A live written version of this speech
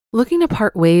Looking to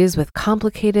part ways with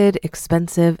complicated,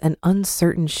 expensive, and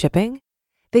uncertain shipping?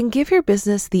 Then give your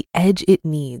business the edge it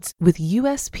needs with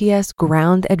USPS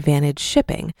Ground Advantage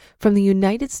shipping from the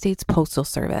United States Postal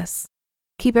Service.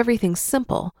 Keep everything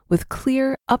simple with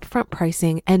clear, upfront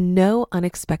pricing and no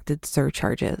unexpected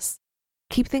surcharges.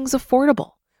 Keep things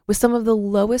affordable with some of the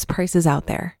lowest prices out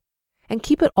there. And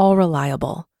keep it all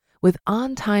reliable with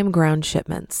on-time ground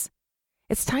shipments.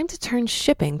 It's time to turn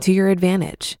shipping to your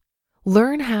advantage.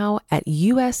 Learn how at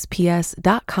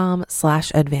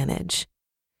USPS.com/advantage.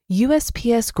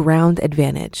 USPS Ground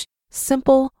Advantage.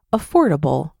 Simple,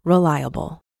 affordable,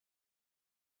 reliable.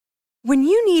 When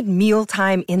you need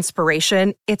mealtime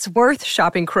inspiration, it's worth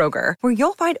shopping Kroger, where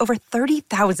you'll find over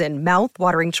 30,000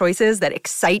 mouth-watering choices that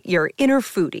excite your inner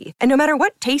foodie. And no matter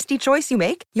what tasty choice you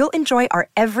make, you'll enjoy our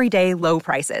everyday low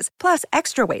prices, plus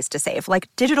extra ways to save, like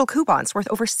digital coupons worth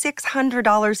over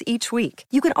 $600 each week.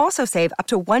 You can also save up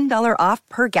to $1 off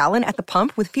per gallon at the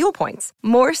pump with fuel points.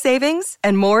 More savings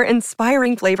and more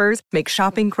inspiring flavors make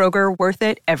shopping Kroger worth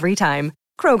it every time.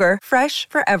 Kroger, fresh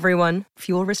for everyone.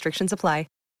 Fuel restrictions apply.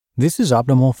 This is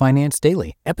Optimal Finance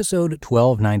Daily, episode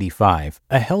 1295,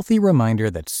 a healthy reminder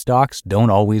that stocks don't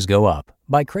always go up,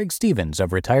 by Craig Stevens of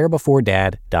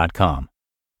retirebeforedad.com.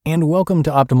 And welcome to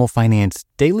Optimal Finance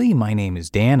Daily. My name is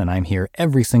Dan, and I'm here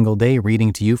every single day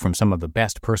reading to you from some of the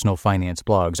best personal finance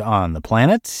blogs on the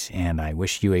planet. And I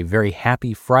wish you a very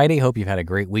happy Friday. Hope you've had a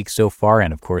great week so far.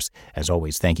 And of course, as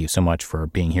always, thank you so much for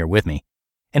being here with me.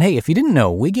 And hey, if you didn't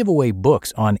know, we give away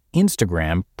books on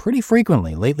Instagram pretty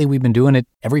frequently. Lately, we've been doing it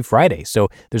every Friday, so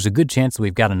there's a good chance that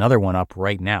we've got another one up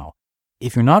right now.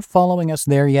 If you're not following us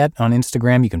there yet on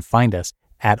Instagram, you can find us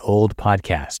at Old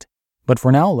Podcast. But for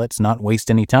now, let's not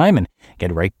waste any time and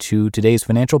get right to today's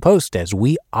financial post as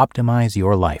we optimize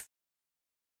your life.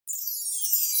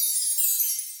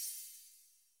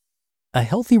 A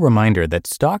healthy reminder that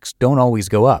stocks don't always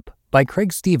go up, by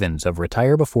Craig Stevens of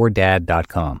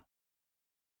retirebeforedad.com.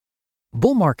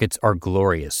 Bull markets are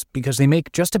glorious because they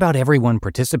make just about everyone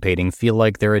participating feel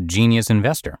like they're a genius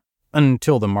investor,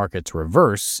 until the markets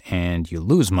reverse and you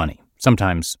lose money,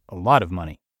 sometimes a lot of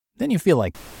money. Then you feel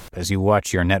like as you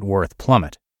watch your net worth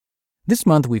plummet. This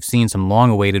month we've seen some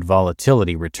long-awaited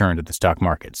volatility return to the stock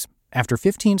markets. After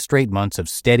 15 straight months of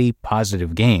steady,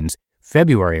 positive gains,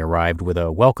 February arrived with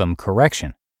a welcome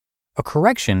correction. A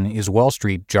correction is Wall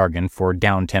Street jargon for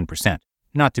down 10%,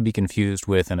 not to be confused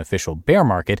with an official bear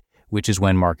market, which is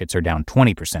when markets are down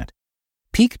 20%.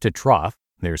 Peak to trough,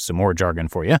 there's some more jargon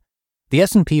for you, the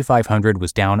S&P 500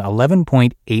 was down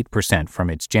 11.8% from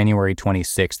its January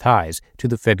 26th highs to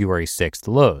the February 6th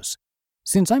lows.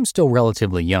 Since I'm still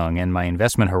relatively young and my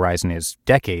investment horizon is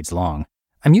decades long,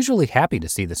 I'm usually happy to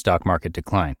see the stock market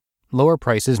decline. Lower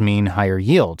prices mean higher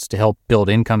yields to help build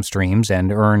income streams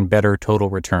and earn better total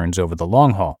returns over the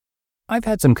long haul. I've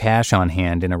had some cash on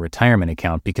hand in a retirement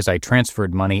account because I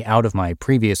transferred money out of my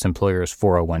previous employer's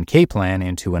 401k plan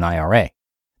into an IRA.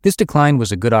 This decline was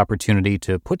a good opportunity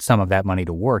to put some of that money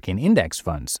to work in index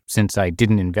funds, since I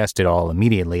didn't invest it all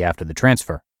immediately after the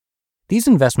transfer. These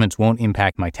investments won't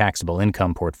impact my taxable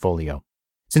income portfolio.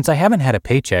 Since I haven't had a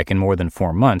paycheck in more than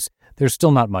 4 months, there's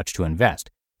still not much to invest.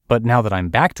 But now that I'm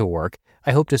back to work,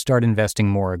 I hope to start investing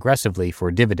more aggressively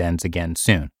for dividends again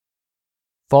soon.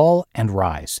 Fall and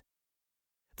rise.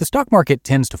 The stock market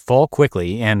tends to fall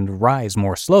quickly and rise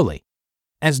more slowly.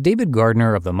 As David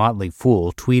Gardner of The Motley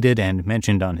Fool tweeted and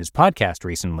mentioned on his podcast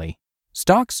recently,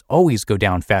 stocks always go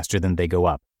down faster than they go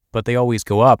up, but they always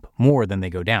go up more than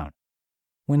they go down.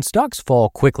 When stocks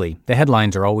fall quickly, the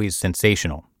headlines are always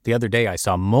sensational. The other day I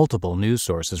saw multiple news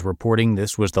sources reporting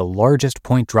this was the largest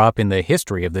point drop in the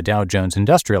history of the Dow Jones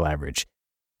Industrial Average.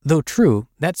 Though true,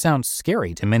 that sounds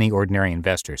scary to many ordinary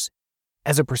investors.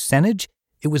 As a percentage,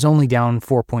 it was only down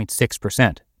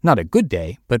 4.6%. Not a good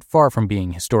day, but far from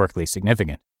being historically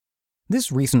significant.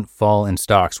 This recent fall in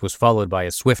stocks was followed by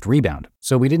a swift rebound,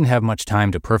 so we didn't have much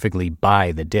time to perfectly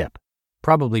buy the dip.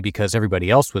 Probably because everybody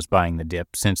else was buying the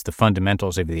dip since the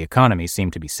fundamentals of the economy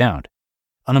seem to be sound.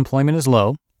 Unemployment is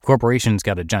low, corporations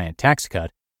got a giant tax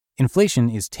cut, inflation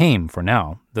is tame for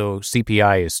now, though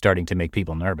CPI is starting to make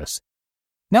people nervous.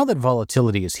 Now that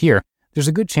volatility is here, there's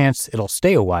a good chance it'll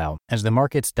stay a while as the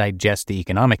markets digest the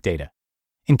economic data.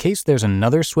 In case there's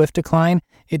another swift decline,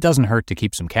 it doesn't hurt to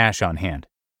keep some cash on hand.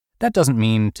 That doesn't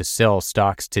mean to sell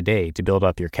stocks today to build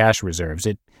up your cash reserves.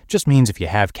 It just means if you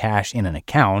have cash in an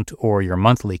account or your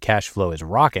monthly cash flow is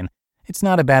rocking, it's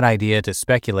not a bad idea to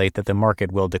speculate that the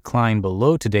market will decline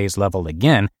below today's level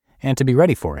again and to be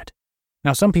ready for it.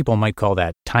 Now, some people might call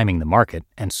that timing the market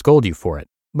and scold you for it.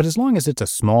 But as long as it's a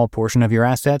small portion of your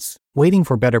assets, waiting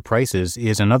for better prices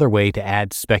is another way to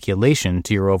add speculation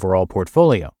to your overall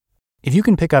portfolio, If you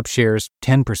can pick up shares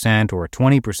 10% or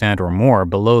 20% or more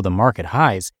below the market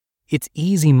highs, it's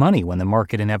easy money when the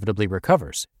market inevitably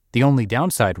recovers. The only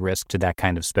downside risk to that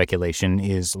kind of speculation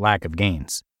is lack of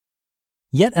gains.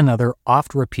 Yet another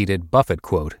oft-repeated Buffett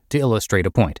quote to illustrate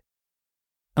a point.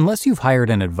 Unless you've hired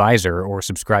an advisor or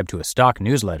subscribed to a stock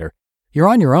newsletter, you're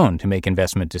on your own to make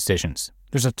investment decisions.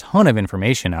 There's a ton of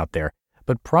information out there,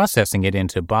 but processing it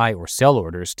into buy or sell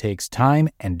orders takes time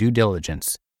and due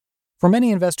diligence. For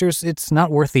many investors, it's not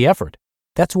worth the effort.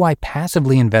 That's why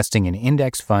passively investing in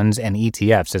index funds and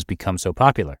ETFs has become so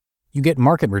popular. You get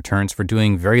market returns for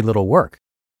doing very little work.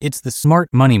 It's the smart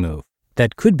money move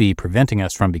that could be preventing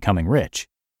us from becoming rich.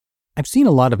 I've seen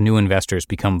a lot of new investors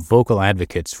become vocal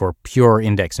advocates for pure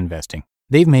index investing.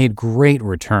 They've made great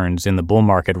returns in the bull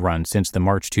market run since the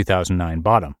March 2009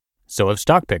 bottom. So have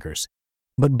stock pickers.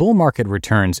 But bull market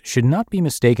returns should not be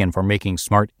mistaken for making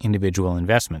smart individual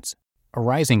investments. A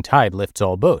rising tide lifts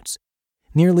all boats.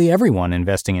 Nearly everyone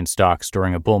investing in stocks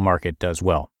during a bull market does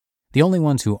well. The only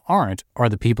ones who aren't are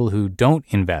the people who don't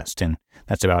invest, and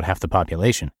that's about half the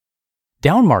population.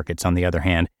 Down markets, on the other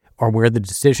hand, are where the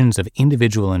decisions of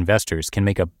individual investors can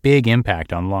make a big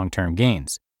impact on long-term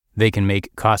gains. They can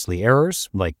make costly errors,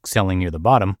 like selling near the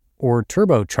bottom, or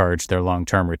turbocharge their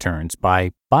long-term returns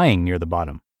by buying near the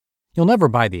bottom. You'll never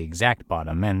buy the exact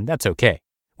bottom, and that's okay.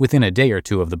 Within a day or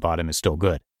two of the bottom is still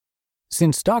good.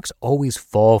 Since stocks always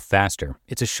fall faster,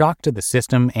 it's a shock to the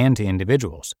system and to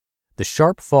individuals. The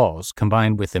sharp falls,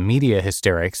 combined with the media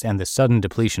hysterics and the sudden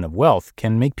depletion of wealth,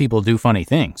 can make people do funny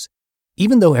things.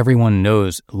 Even though everyone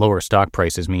knows lower stock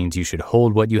prices means you should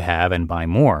hold what you have and buy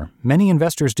more, many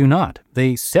investors do not.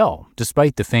 They sell,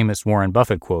 despite the famous Warren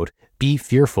Buffett quote, "Be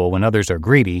fearful when others are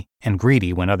greedy, and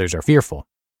greedy when others are fearful."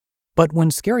 But when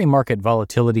scary market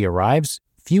volatility arrives,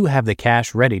 few have the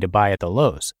cash ready to buy at the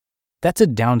lows. That's a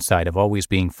downside of always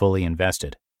being fully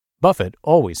invested. Buffett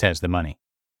always has the money.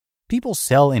 People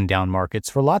sell in down markets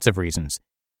for lots of reasons.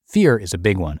 Fear is a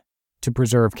big one. To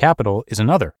preserve capital is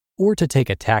another. Or to take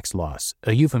a tax loss,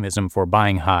 a euphemism for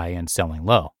buying high and selling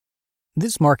low.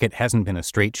 This market hasn't been a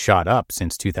straight shot up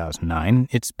since 2009.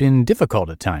 It's been difficult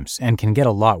at times and can get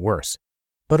a lot worse.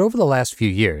 But over the last few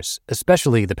years,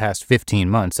 especially the past 15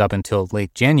 months up until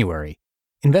late January,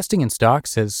 investing in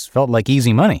stocks has felt like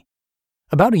easy money.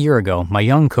 About a year ago, my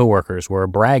young coworkers were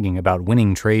bragging about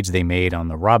winning trades they made on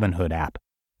the Robinhood app.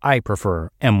 I prefer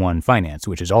M1 Finance,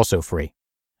 which is also free.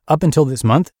 Up until this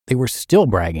month, they were still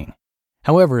bragging.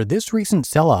 However, this recent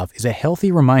sell-off is a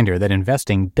healthy reminder that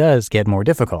investing does get more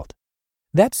difficult.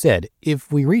 That said,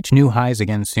 if we reach new highs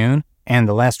again soon, and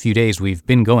the last few days we've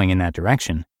been going in that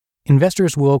direction,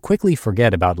 investors will quickly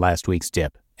forget about last week's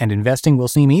dip, and investing will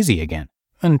seem easy again,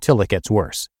 until it gets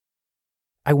worse.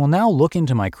 I will now look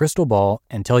into my crystal ball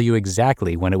and tell you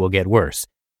exactly when it will get worse.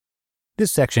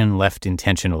 This section left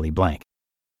intentionally blank.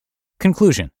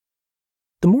 Conclusion.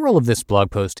 The moral of this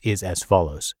blog post is as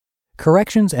follows.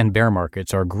 Corrections and bear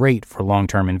markets are great for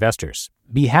long-term investors.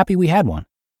 Be happy we had one.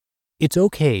 It's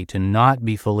okay to not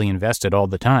be fully invested all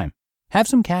the time. Have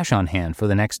some cash on hand for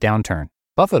the next downturn.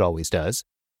 Buffett always does.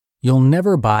 You'll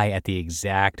never buy at the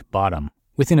exact bottom.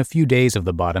 Within a few days of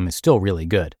the bottom is still really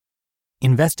good.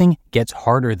 Investing gets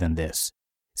harder than this.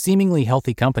 Seemingly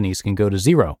healthy companies can go to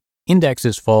zero.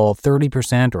 Indexes fall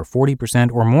 30% or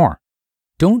 40% or more.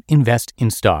 Don't invest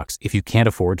in stocks if you can't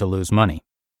afford to lose money.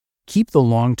 Keep the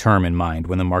long term in mind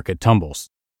when the market tumbles.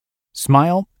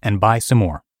 Smile and buy some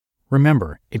more.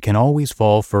 Remember, it can always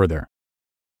fall further.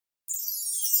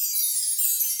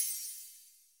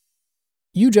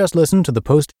 You just listened to the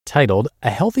post titled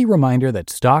 "A Healthy Reminder That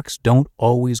Stocks Don't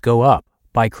Always Go Up"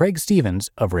 by Craig Stevens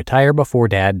of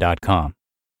retirebeforedad.com.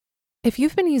 If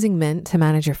you've been using Mint to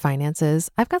manage your finances,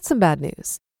 I've got some bad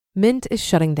news. Mint is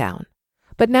shutting down.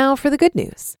 But now for the good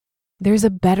news. There's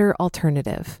a better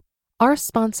alternative. Our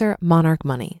sponsor, Monarch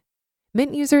Money.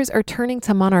 Mint users are turning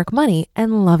to Monarch Money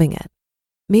and loving it.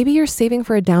 Maybe you're saving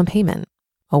for a down payment,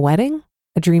 a wedding,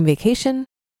 a dream vacation,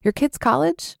 your kids'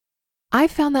 college. I've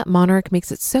found that Monarch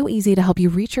makes it so easy to help you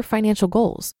reach your financial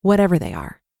goals, whatever they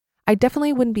are. I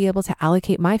definitely wouldn't be able to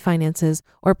allocate my finances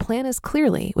or plan as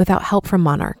clearly without help from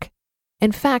Monarch.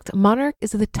 In fact, Monarch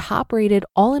is the top-rated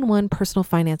all-in-one personal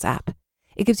finance app.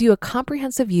 It gives you a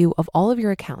comprehensive view of all of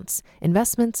your accounts,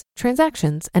 investments,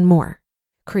 transactions, and more.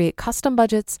 Create custom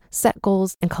budgets, set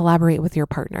goals, and collaborate with your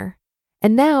partner.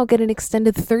 And now get an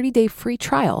extended 30-day free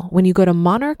trial when you go to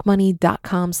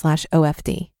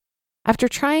monarchmoney.com/OFD. After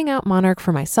trying out Monarch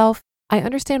for myself, I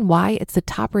understand why it's the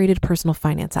top-rated personal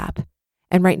finance app.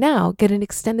 And right now, get an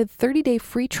extended 30-day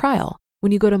free trial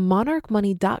when you go to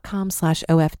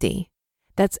monarchmoney.com/OFD.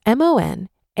 That's MONARCHMONEY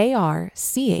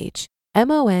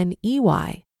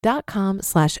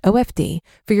USPS.com/OFD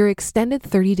for your extended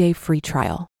 30-day free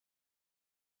trial.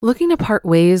 Looking to part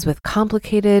ways with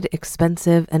complicated,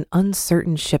 expensive, and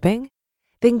uncertain shipping?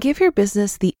 Then give your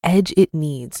business the edge it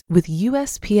needs with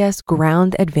USPS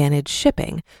Ground Advantage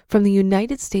shipping from the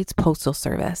United States Postal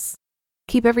Service.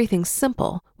 Keep everything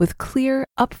simple with clear,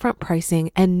 upfront pricing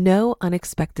and no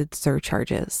unexpected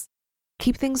surcharges.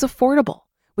 Keep things affordable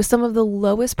with some of the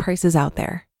lowest prices out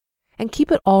there. And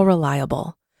keep it all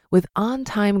reliable with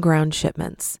on-time ground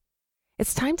shipments.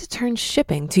 It's time to turn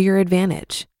shipping to your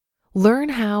advantage. Learn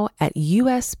how at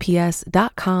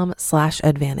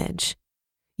USPS.com/advantage.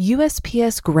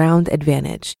 USPS Ground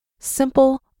Advantage.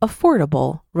 Simple,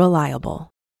 affordable,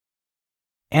 reliable.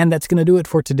 And that's going to do it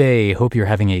for today. Hope you're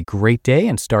having a great day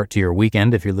and start to your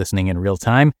weekend if you're listening in real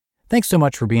time. Thanks so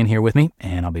much for being here with me,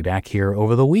 and I'll be back here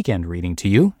over the weekend reading to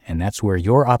you, and that's where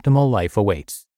your optimal life awaits.